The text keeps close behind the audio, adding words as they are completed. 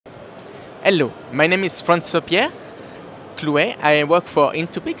Hello, my name is François-Pierre Clouet. I work for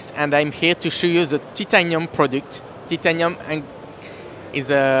intoPIX and I'm here to show you the titanium product. Titanium is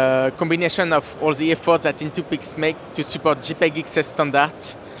a combination of all the efforts that intoPIX make to support JPEG XS standard.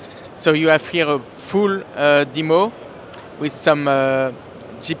 So you have here a full demo with some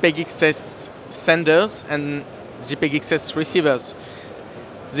JPEG XS senders and JPEG XS receivers.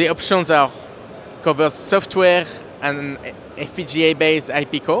 The options are covers software and FPGA-based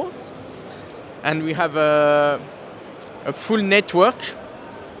IP cores. And we have a full network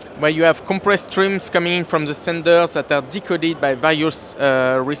where you have compressed streams coming in from the senders that are decoded by various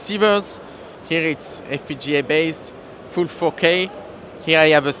receivers. Here it's FPGA based, full 4K. Here I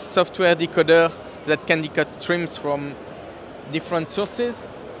have a software decoder that can decode streams from different sources,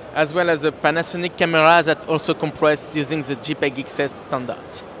 as well as a Panasonic camera that also compressed using the JPEG XS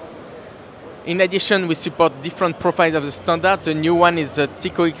standard. In addition, we support different profiles of the standard. The new one is the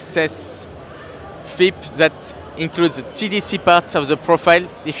TICO-XS FIP that includes the TDC part of the profile.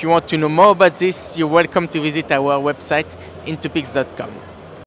 If you want to know more about this, you're welcome to visit our website, intopix.com.